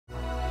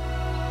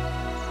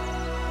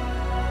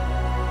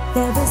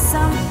There is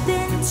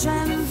something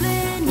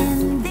trembling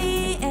in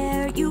the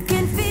air. You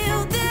can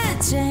feel the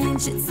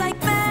change. It's like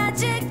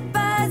magic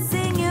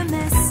buzzing your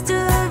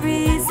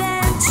mysteries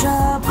and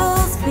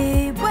troubles.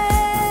 Beware.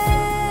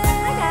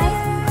 Hi guys.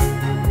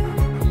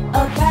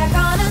 A pack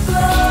on a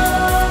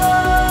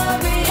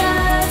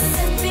glorious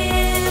and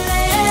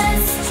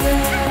fearless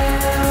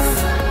trail,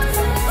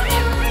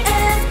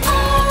 and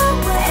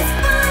always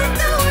find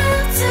the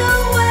will to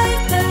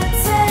wake the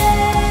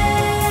tale.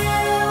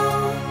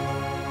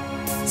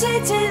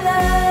 ChiChi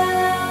LOVE.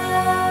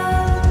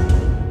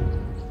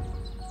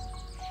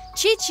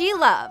 ChiChi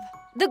LOVE,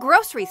 the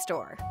grocery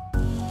store.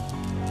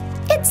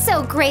 It's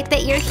so great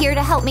that you're here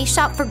to help me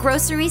shop for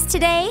groceries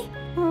today.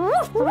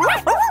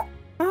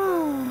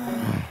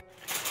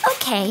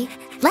 Okay,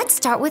 let's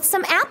start with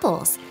some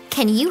apples.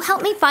 Can you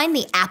help me find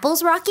the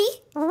apples, Rocky?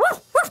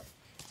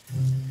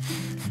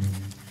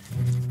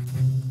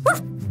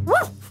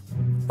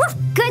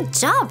 Good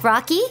job,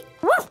 Rocky.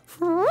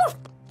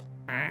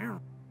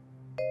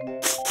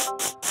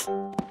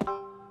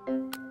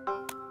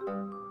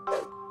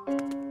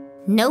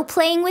 No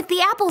playing with the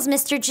apples,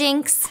 Mr.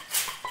 Jinx.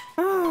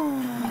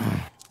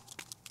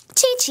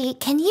 ChiChi,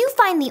 can you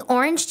find the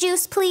orange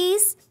juice,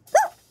 please?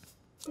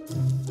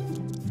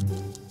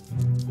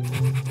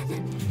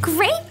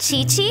 Great,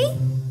 ChiChi.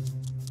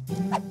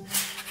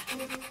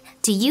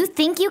 Do you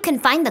think you can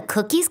find the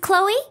cookies,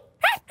 Chloe?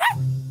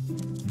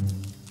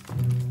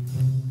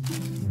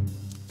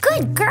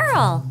 Good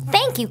girl.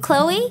 Thank you,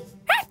 Chloe.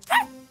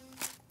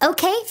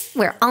 Okay,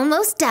 we're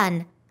almost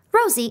done.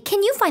 Rosie,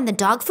 can you find the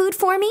dog food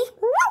for me?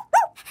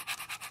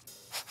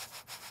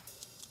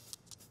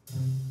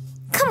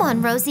 Come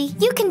on, Rosie,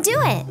 you can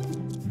do it.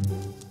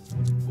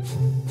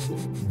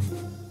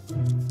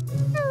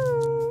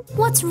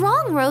 What's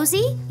wrong,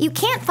 Rosie? You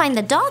can't find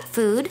the dog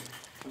food.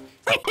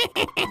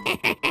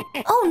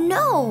 Oh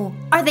no!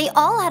 Are they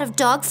all out of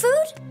dog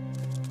food?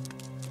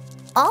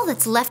 All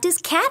that's left is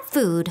cat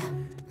food.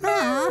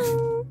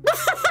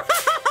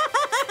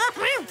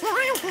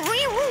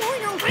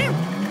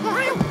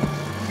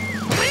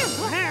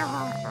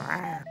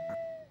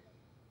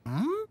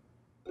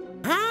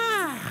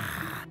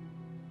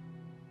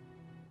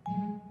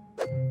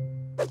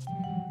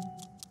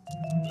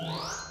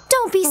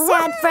 Don't be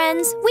sad,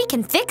 friends. We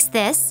can fix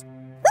this.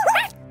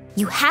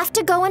 You have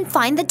to go and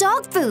find the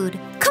dog food.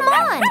 Come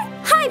on!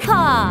 Hi,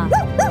 Paw!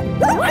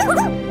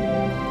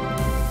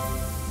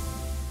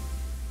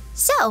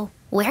 So,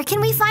 where can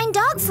we find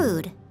dog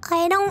food?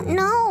 I don't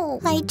know.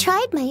 I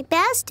tried my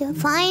best to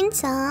find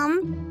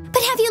some.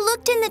 But have you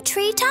looked in the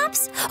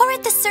treetops or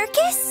at the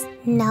circus?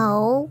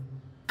 No.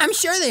 I'm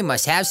sure they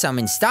must have some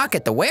in stock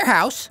at the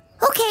warehouse.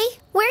 Okay,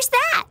 where's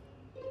that?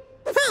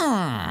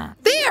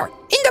 There,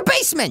 in the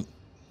basement.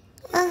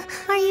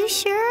 Are you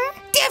sure?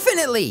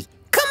 Definitely.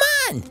 Come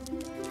on.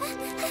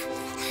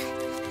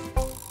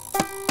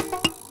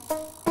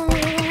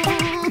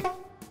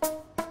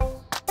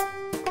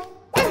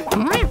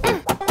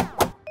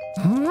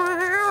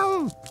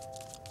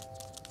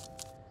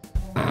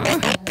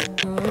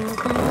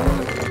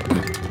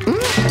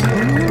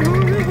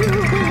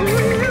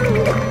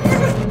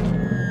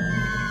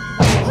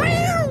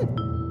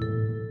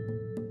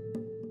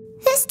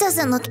 This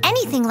doesn't look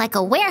anything like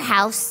a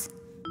warehouse.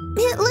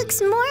 It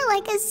looks more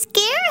like a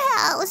scare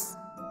house.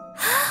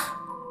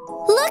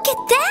 Look at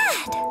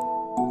that!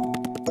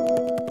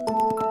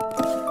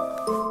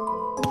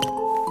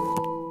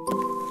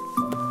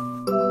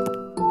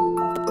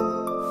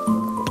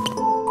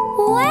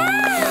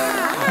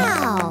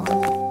 Wow!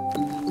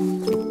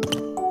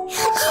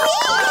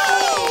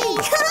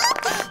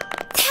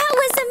 That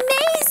was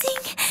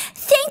amazing!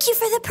 Thank you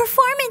for the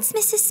performance,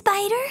 Mrs.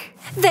 Spider.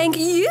 Thank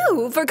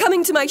you for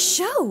coming to my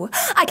show.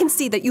 I can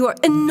see that you are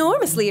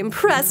enormously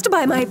impressed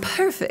by my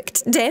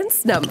perfect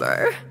dance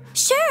number.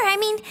 Sure, I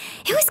mean,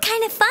 it was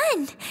kind of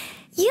fun.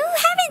 You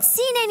haven't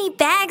seen any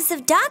bags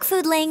of dog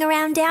food laying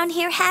around down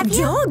here, have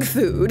you? Dog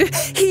food?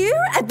 Here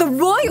at the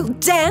Royal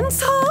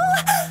Dance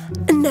Hall?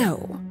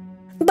 No.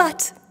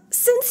 But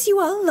since you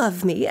all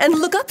love me and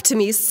look up to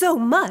me so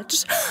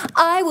much,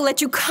 I will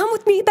let you come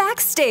with me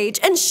backstage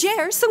and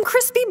share some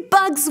crispy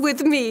bugs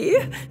with me.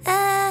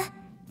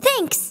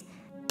 Thanks.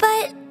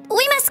 But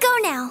we must go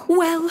now.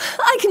 Well,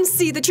 I can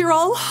see that you're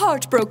all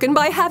heartbroken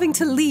by having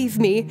to leave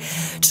me.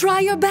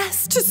 Try your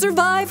best to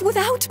survive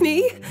without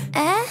me.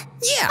 Yeah.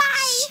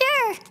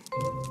 Sure.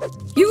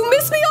 You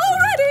miss me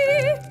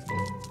already!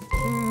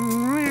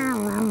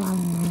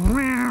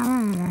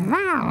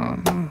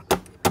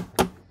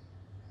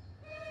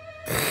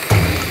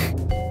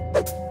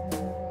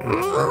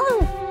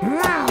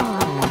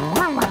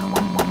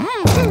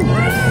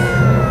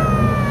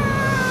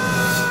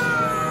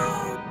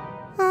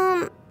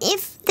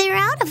 If they're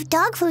out of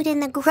dog food in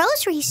the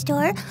grocery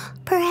store,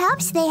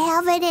 perhaps they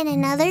have it in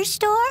another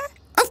store?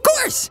 Of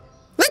course.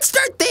 Let's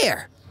start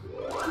there.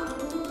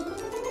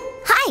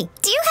 Hi,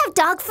 do you have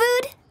dog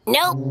food?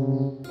 Nope.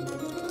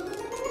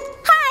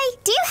 Hi,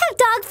 do you have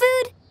dog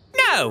food?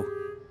 No.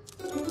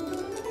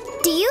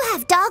 Do you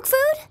have dog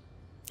food?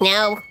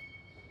 No.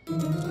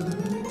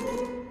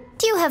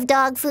 Do you have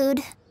dog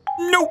food?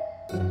 Nope.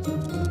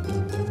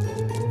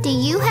 Do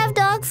you have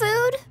dog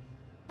food?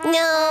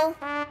 No.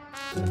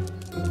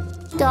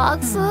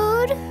 Dog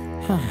food?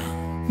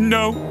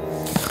 No.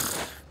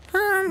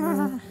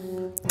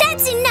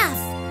 That's enough.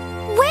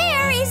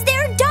 Where is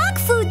their dog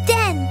food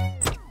then?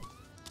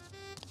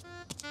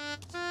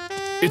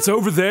 It's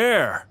over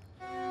there.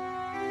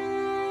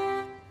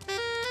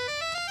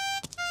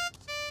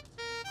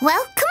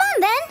 Well, come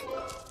on then.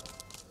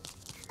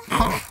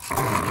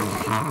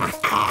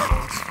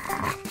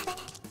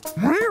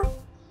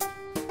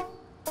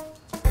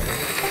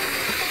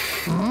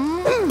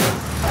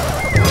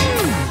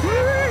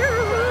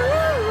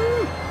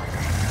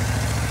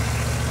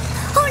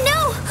 Oh no!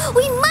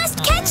 We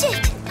must catch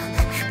it!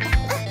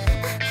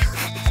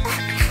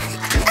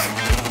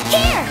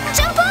 Here!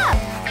 Jump up!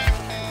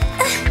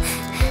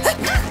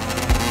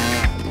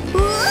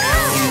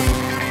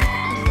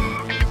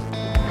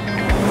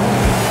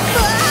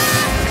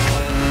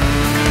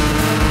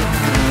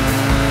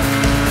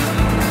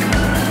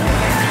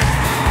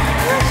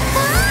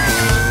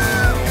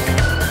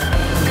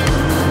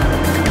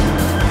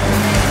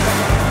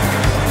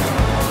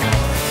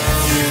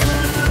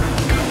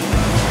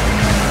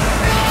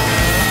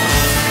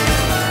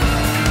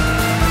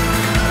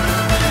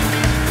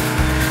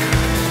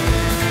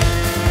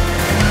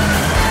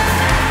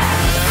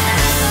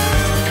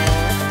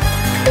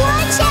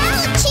 Watch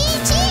out,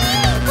 ChiCi!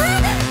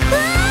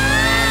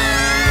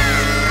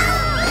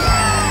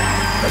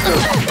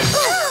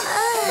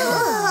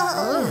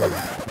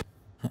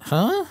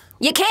 Huh?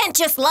 You can't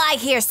just lie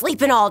here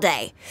sleeping all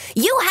day.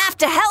 You have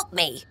to help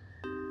me.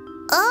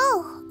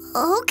 Oh,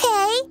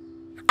 okay.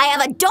 I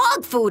have a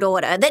dog food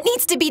order that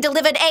needs to be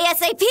delivered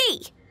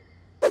ASAP.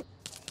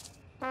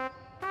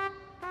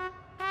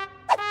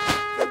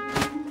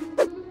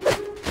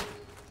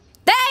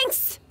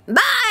 Thanks.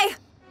 Bye.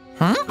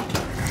 Huh?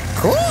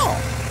 Cool.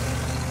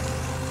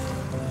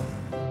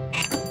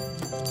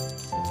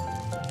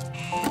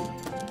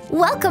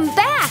 Welcome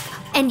back!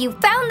 And you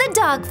found the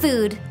dog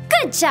food.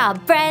 Good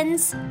job,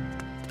 friends.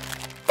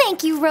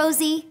 Thank you,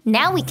 Rosie.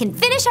 Now we can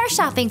finish our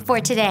shopping for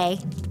today.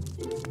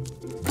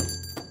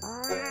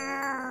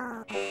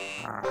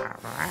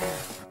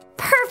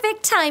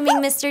 Perfect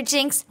timing, Mr.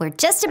 Jinx. We're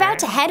just about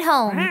to head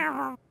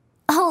home.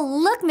 Oh,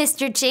 look,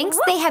 Mr. Jinx,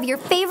 they have your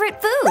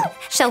favorite food.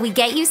 Shall we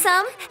get you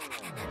some?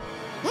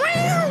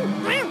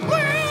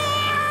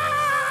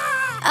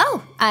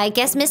 Oh, I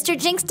guess Mr.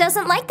 Jinx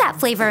doesn't like that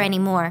flavor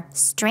anymore.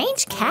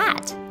 Strange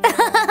cat.